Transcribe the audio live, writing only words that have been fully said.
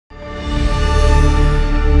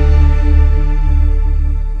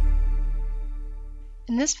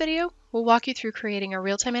In this video, we'll walk you through creating a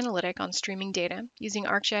real-time analytic on streaming data using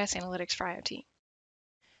ArcGIS Analytics for IoT.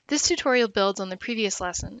 This tutorial builds on the previous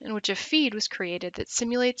lesson in which a feed was created that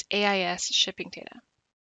simulates AIS shipping data.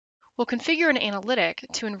 We'll configure an analytic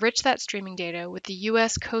to enrich that streaming data with the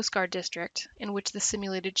U.S. Coast Guard district in which the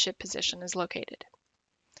simulated ship position is located.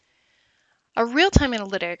 A real-time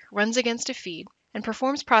analytic runs against a feed and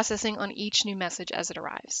performs processing on each new message as it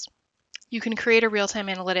arrives. You can create a real-time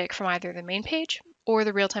analytic from either the main page or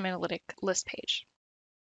the real-time analytic list page.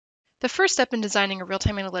 The first step in designing a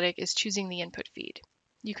real-time analytic is choosing the input feed.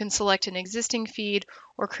 You can select an existing feed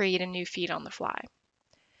or create a new feed on the fly.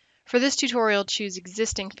 For this tutorial, choose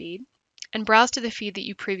Existing Feed and browse to the feed that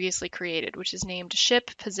you previously created, which is named Ship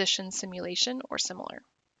Position Simulation or similar.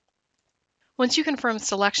 Once you confirm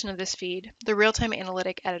selection of this feed, the Real-Time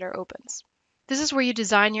Analytic Editor opens. This is where you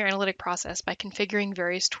design your analytic process by configuring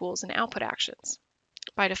various tools and output actions.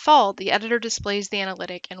 By default, the editor displays the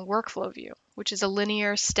analytic in workflow view, which is a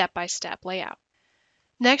linear step-by-step layout.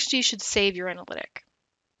 Next, you should save your analytic.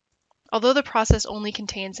 Although the process only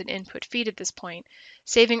contains an input feed at this point,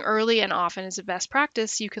 saving early and often is a best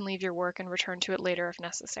practice. You can leave your work and return to it later if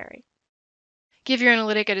necessary. Give your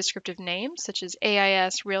analytic a descriptive name, such as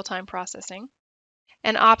AIS Real-Time Processing,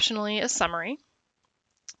 and optionally a summary,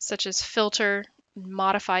 such as filter and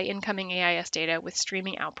modify incoming AIS data with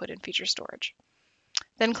streaming output and feature storage.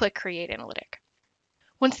 Then click Create Analytic.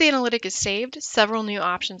 Once the analytic is saved, several new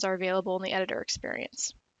options are available in the editor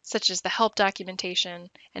experience, such as the help documentation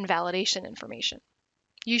and validation information.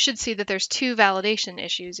 You should see that there's two validation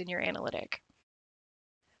issues in your analytic.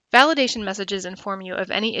 Validation messages inform you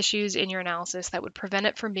of any issues in your analysis that would prevent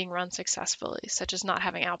it from being run successfully, such as not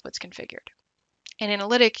having outputs configured. An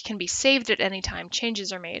analytic can be saved at any time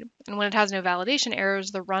changes are made, and when it has no validation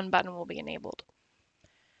errors, the Run button will be enabled.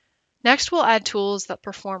 Next, we'll add tools that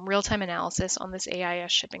perform real-time analysis on this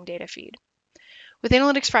AIS shipping data feed. With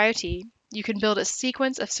Analytics for IoT, you can build a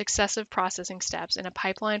sequence of successive processing steps in a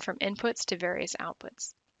pipeline from inputs to various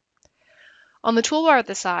outputs. On the toolbar at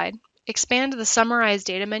the side, expand the Summarize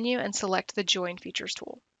Data menu and select the Join Features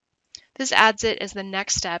tool. This adds it as the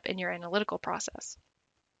next step in your analytical process.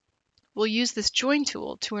 We'll use this Join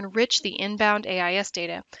tool to enrich the inbound AIS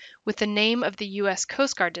data with the name of the U.S.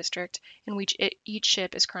 Coast Guard district in which each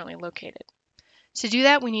ship is currently located. To do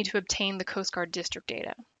that, we need to obtain the Coast Guard district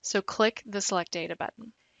data, so click the Select Data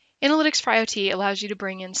button. Analytics for IoT allows you to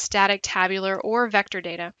bring in static tabular or vector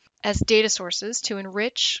data as data sources to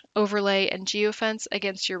enrich, overlay, and geofence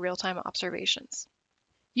against your real-time observations.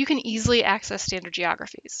 You can easily access standard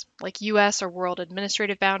geographies, like U.S. or world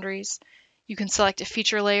administrative boundaries. You can select a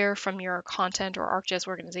feature layer from your content or ArcGIS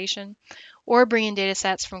organization, or bring in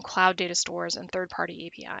datasets from cloud data stores and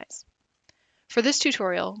third-party APIs. For this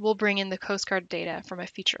tutorial, we'll bring in the Coast Guard data from a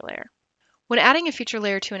feature layer. When adding a feature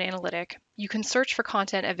layer to an analytic, you can search for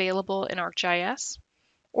content available in ArcGIS,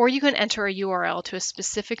 or you can enter a URL to a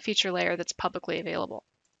specific feature layer that's publicly available.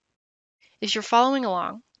 If you're following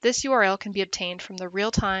along, this URL can be obtained from the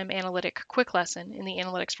Real-Time Analytic Quick Lesson in the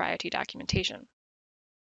Analytics for IoT documentation.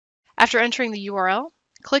 After entering the URL,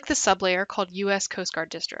 click the sublayer called U.S. Coast Guard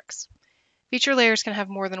Districts. Feature layers can have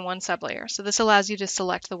more than one sublayer, so this allows you to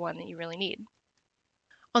select the one that you really need.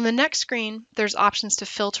 On the next screen, there's options to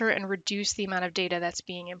filter and reduce the amount of data that's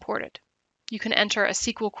being imported. You can enter a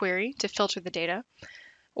SQL query to filter the data,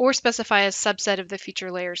 or specify a subset of the feature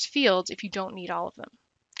layer's fields if you don't need all of them.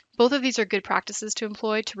 Both of these are good practices to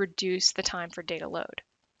employ to reduce the time for data load.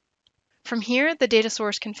 From here, the data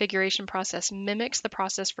source configuration process mimics the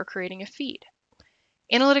process for creating a feed.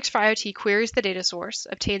 Analytics for IoT queries the data source,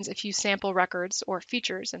 obtains a few sample records, or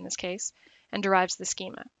features in this case, and derives the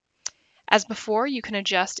schema. As before, you can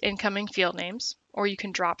adjust incoming field names, or you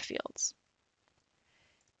can drop fields.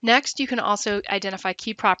 Next, you can also identify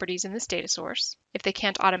key properties in this data source if they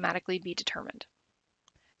can't automatically be determined.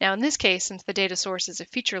 Now in this case, since the data source is a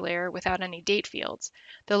feature layer without any date fields,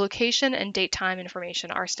 the location and date time information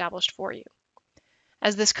are established for you.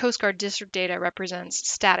 As this Coast Guard district data represents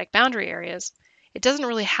static boundary areas, it doesn't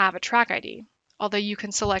really have a track ID, although you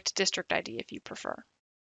can select district ID if you prefer.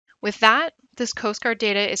 With that, this Coast Guard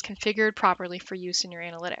data is configured properly for use in your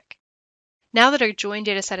analytic. Now that our join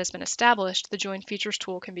dataset has been established, the Join Features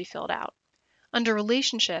tool can be filled out. Under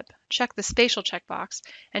Relationship, check the Spatial checkbox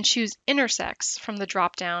and choose Intersects from the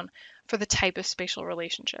drop-down for the type of spatial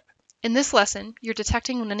relationship. In this lesson, you're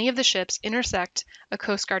detecting when any of the ships intersect a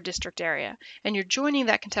Coast Guard district area, and you're joining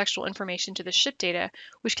that contextual information to the ship data,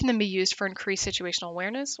 which can then be used for increased situational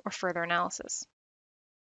awareness or further analysis.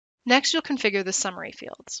 Next, you'll configure the summary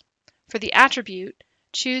fields. For the attribute,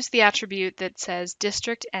 choose the attribute that says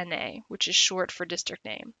District NA, which is short for district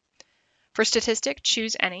name. For statistic,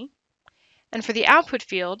 choose any. And for the output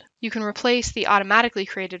field, you can replace the automatically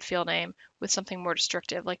created field name with something more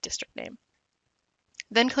descriptive like district name.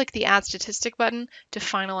 Then click the Add Statistic button to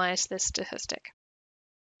finalize this statistic.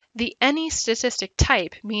 The any statistic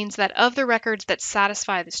type means that of the records that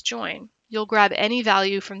satisfy this join, you'll grab any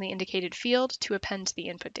value from the indicated field to append to the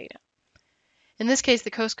input data. In this case,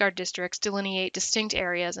 the Coast Guard districts delineate distinct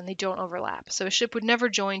areas and they don't overlap, so a ship would never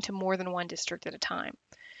join to more than one district at a time.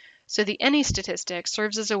 So the any statistic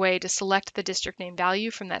serves as a way to select the district name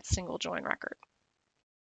value from that single join record.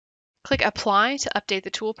 Click Apply to update the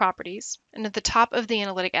tool properties, and at the top of the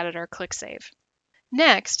Analytic editor, click Save.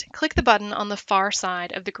 Next, click the button on the far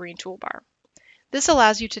side of the green toolbar. This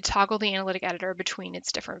allows you to toggle the Analytic editor between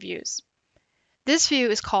its different views. This view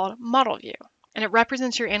is called Model View, and it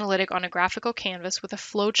represents your analytic on a graphical canvas with a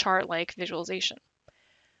flowchart-like visualization.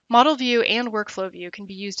 Model View and Workflow View can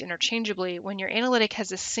be used interchangeably when your analytic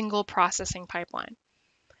has a single processing pipeline.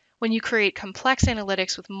 When you create complex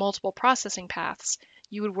analytics with multiple processing paths,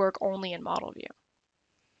 you would work only in Model View.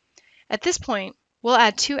 At this point, we'll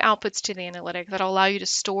add two outputs to the analytic that will allow you to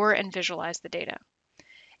store and visualize the data.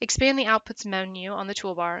 Expand the Outputs menu on the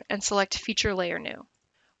toolbar and select Feature Layer New.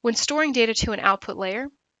 When storing data to an output layer,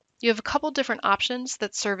 you have a couple different options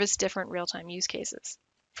that service different real-time use cases.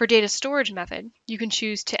 For data storage method, you can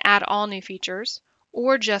choose to add all new features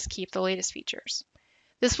or just keep the latest features.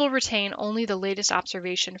 This will retain only the latest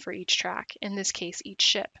observation for each track, in this case each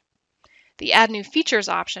ship. The Add New Features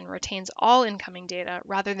option retains all incoming data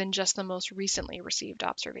rather than just the most recently received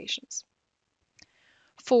observations.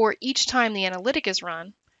 For each time the analytic is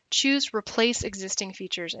run, choose Replace Existing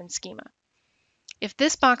Features in Schema. If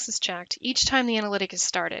this box is checked, each time the analytic is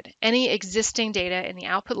started, any existing data in the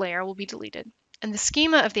output layer will be deleted, and the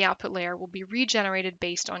schema of the output layer will be regenerated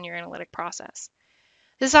based on your analytic process.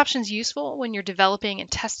 This option is useful when you're developing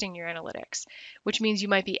and testing your analytics, which means you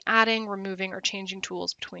might be adding, removing, or changing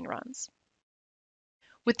tools between runs.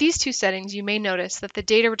 With these two settings, you may notice that the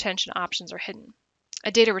data retention options are hidden.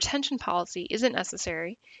 A data retention policy isn't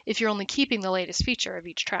necessary if you're only keeping the latest feature of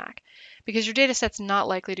each track, because your dataset's not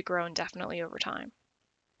likely to grow indefinitely over time.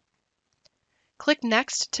 Click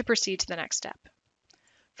Next to proceed to the next step.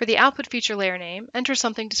 For the output feature layer name, enter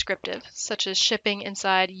something descriptive, such as shipping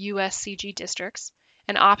inside USCG districts,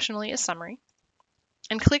 and optionally a summary,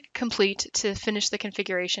 and click Complete to finish the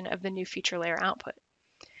configuration of the new feature layer output.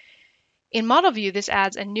 In Model View, this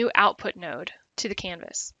adds a new output node to the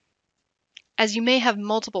canvas. As you may have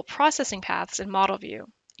multiple processing paths in Model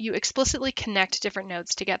View, you explicitly connect different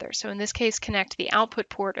nodes together. So in this case, connect the output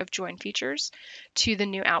port of join features to the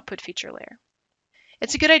new output feature layer.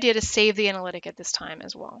 It's a good idea to save the analytic at this time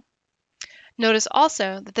as well. Notice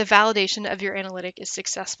also that the validation of your analytic is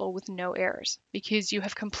successful with no errors because you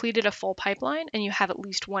have completed a full pipeline and you have at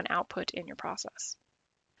least one output in your process.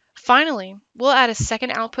 Finally, we'll add a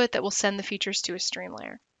second output that will send the features to a stream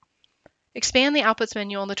layer. Expand the Outputs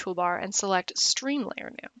menu on the toolbar and select Stream Layer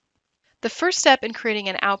New. The first step in creating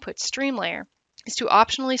an output stream layer is to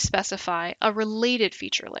optionally specify a related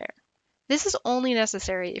feature layer. This is only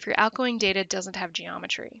necessary if your outgoing data doesn't have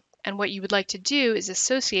geometry, and what you would like to do is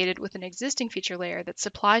associate it with an existing feature layer that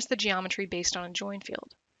supplies the geometry based on a join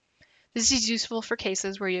field. This is useful for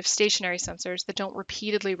cases where you have stationary sensors that don't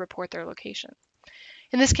repeatedly report their location.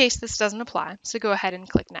 In this case, this doesn't apply, so go ahead and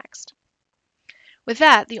click Next. With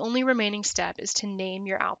that, the only remaining step is to name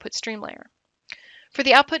your output stream layer. For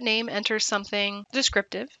the output name, enter something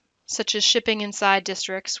descriptive, such as shipping inside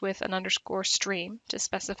districts with an underscore stream to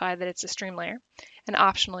specify that it's a stream layer, and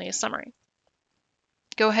optionally a summary.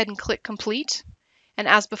 Go ahead and click Complete, and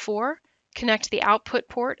as before, connect the output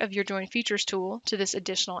port of your Join Features tool to this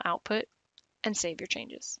additional output, and save your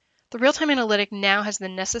changes. The real-time analytic now has the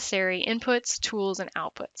necessary inputs, tools, and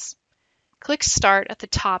outputs. Click Start at the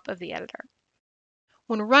top of the editor.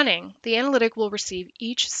 When running, the analytic will receive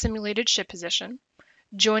each simulated ship position,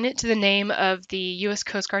 join it to the name of the U.S.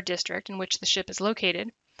 Coast Guard district in which the ship is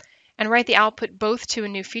located, and write the output both to a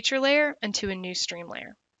new feature layer and to a new stream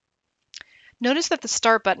layer. Notice that the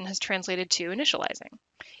Start button has translated to initializing.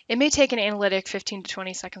 It may take an analytic 15 to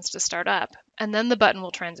 20 seconds to start up, and then the button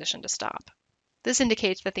will transition to stop. This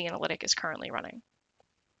indicates that the analytic is currently running.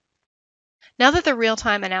 Now that the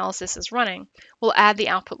real-time analysis is running, we'll add the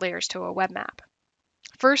output layers to a web map.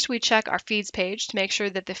 First, we check our feeds page to make sure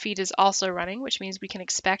that the feed is also running, which means we can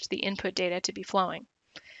expect the input data to be flowing.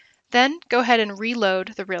 Then, go ahead and reload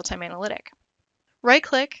the real-time analytic.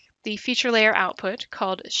 Right-click the feature layer output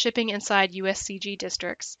called Shipping Inside USCG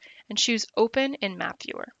Districts and choose Open in Map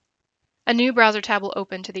Viewer. A new browser tab will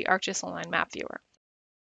open to the ArcGIS Align Map Viewer.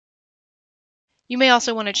 You may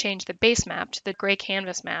also want to change the base map to the gray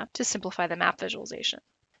canvas map to simplify the map visualization.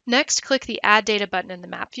 Next, click the Add Data button in the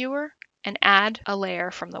map viewer and add a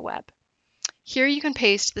layer from the web. Here you can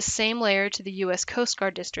paste the same layer to the U.S. Coast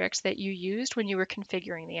Guard districts that you used when you were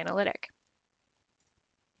configuring the analytic.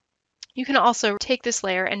 You can also take this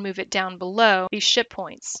layer and move it down below these ship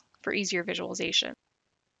points for easier visualization.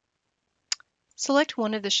 Select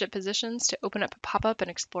one of the ship positions to open up a pop-up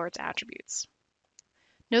and explore its attributes.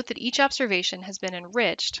 Note that each observation has been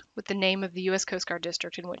enriched with the name of the U.S. Coast Guard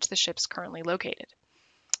district in which the ship is currently located.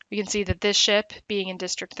 We can see that this ship, being in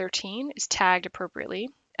District 13, is tagged appropriately,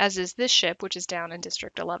 as is this ship, which is down in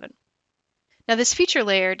District 11. Now, this feature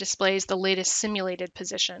layer displays the latest simulated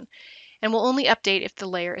position and will only update if the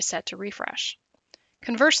layer is set to refresh.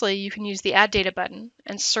 Conversely, you can use the Add Data button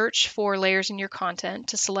and search for layers in your content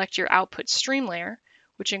to select your output stream layer,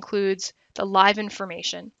 which includes the live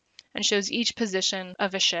information and shows each position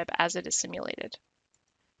of a ship as it is simulated.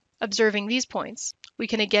 Observing these points, we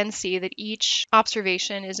can again see that each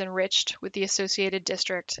observation is enriched with the associated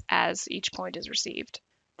district as each point is received.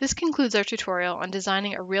 This concludes our tutorial on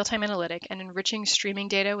designing a real-time analytic and enriching streaming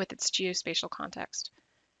data with its geospatial context.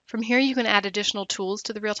 From here, you can add additional tools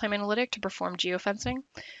to the real-time analytic to perform geofencing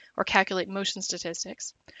or calculate motion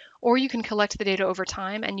statistics, or you can collect the data over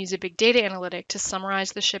time and use a big data analytic to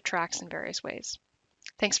summarize the ship tracks in various ways.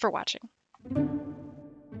 Thanks for watching.